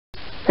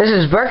This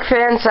is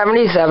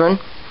BrickFan77,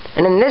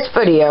 and in this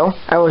video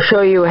I will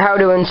show you how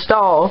to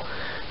install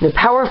the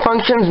Power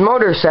Functions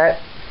motor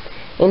set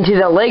into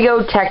the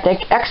LEGO Technic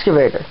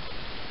excavator.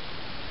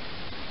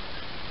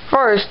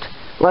 First,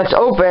 let's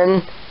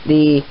open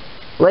the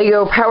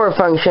LEGO Power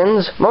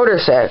Functions motor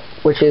set,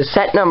 which is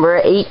set number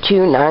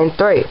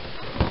 8293.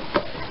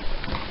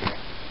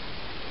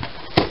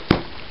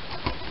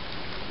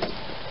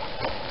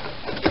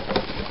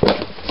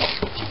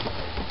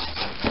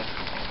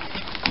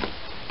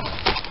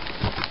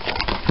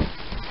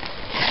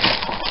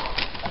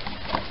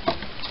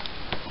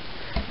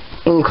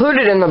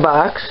 Included in the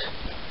box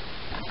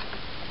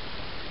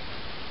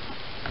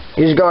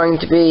is going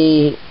to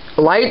be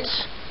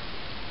lights,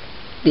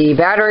 the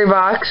battery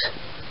box,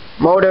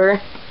 motor,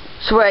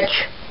 switch,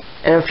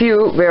 and a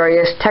few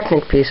various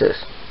Technic pieces.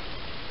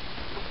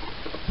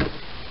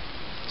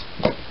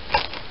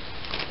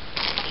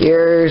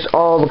 Here's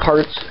all the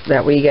parts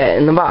that we get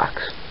in the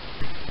box.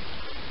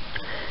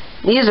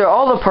 These are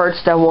all the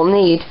parts that we'll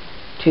need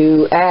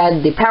to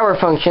add the power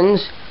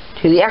functions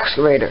to the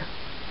excavator.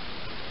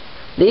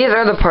 These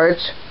are the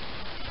parts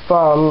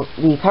from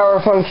the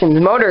Power Functions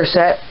motor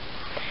set,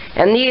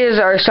 and these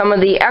are some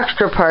of the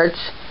extra parts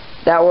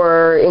that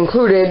were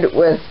included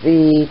with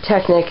the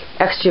Technic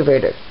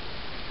excavator.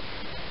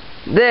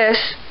 This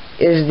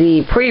is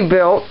the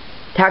pre-built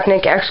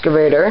Technic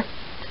excavator,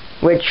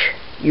 which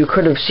you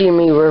could have seen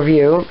me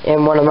review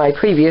in one of my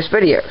previous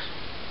videos.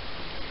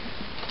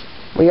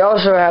 We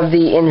also have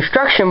the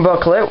instruction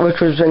booklet, which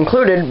was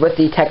included with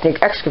the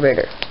Technic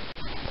excavator.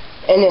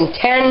 And in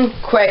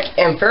 10 quick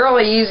and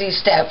fairly easy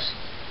steps,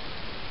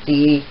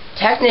 the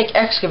Technic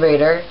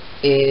excavator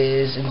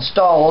is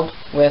installed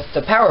with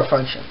the power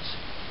functions.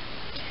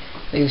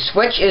 The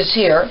switch is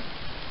here,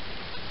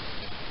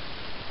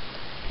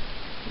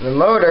 the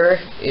motor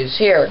is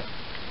here,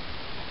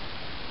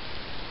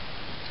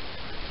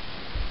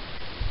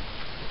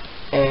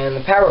 and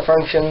the power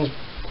functions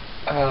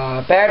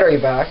battery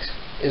box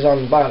is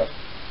on the bottom.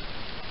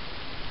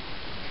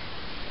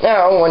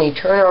 Now, when you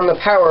turn on the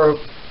power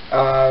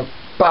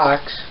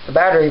the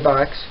battery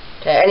box,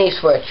 to any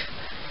switch,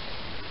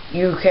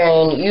 you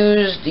can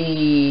use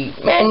the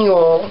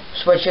manual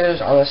switches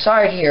on the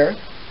side here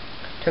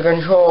to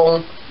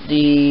control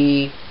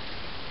the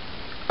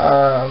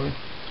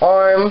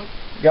arm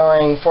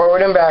going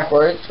forward and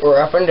backwards, or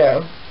up and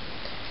down,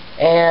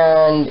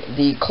 and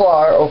the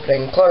claw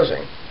opening and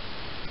closing.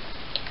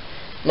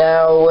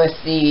 Now, with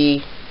the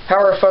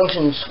power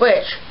function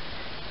switch,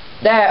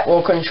 that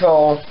will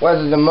control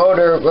whether the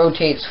motor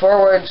rotates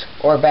forwards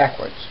or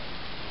backwards.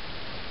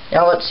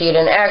 Now let's see it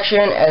in action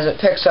as it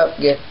picks up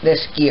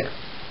this gear.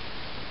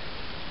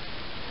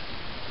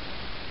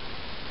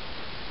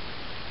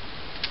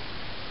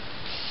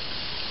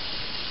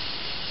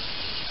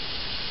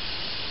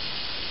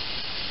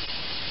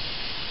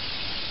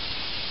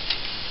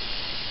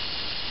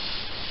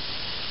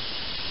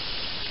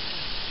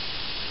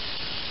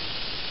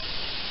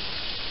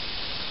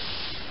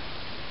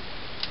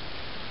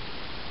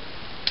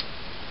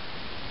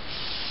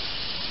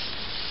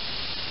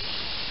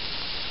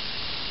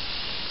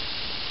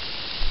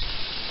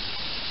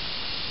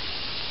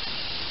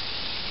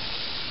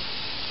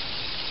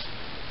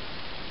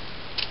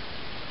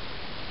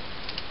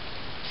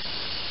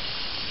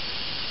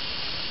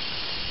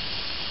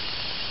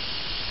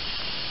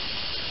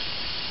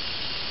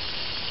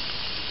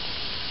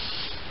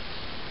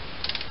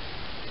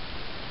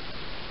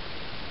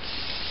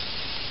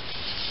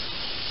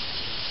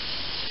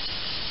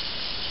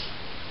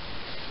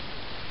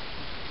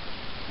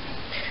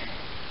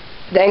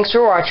 Thanks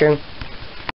for watching.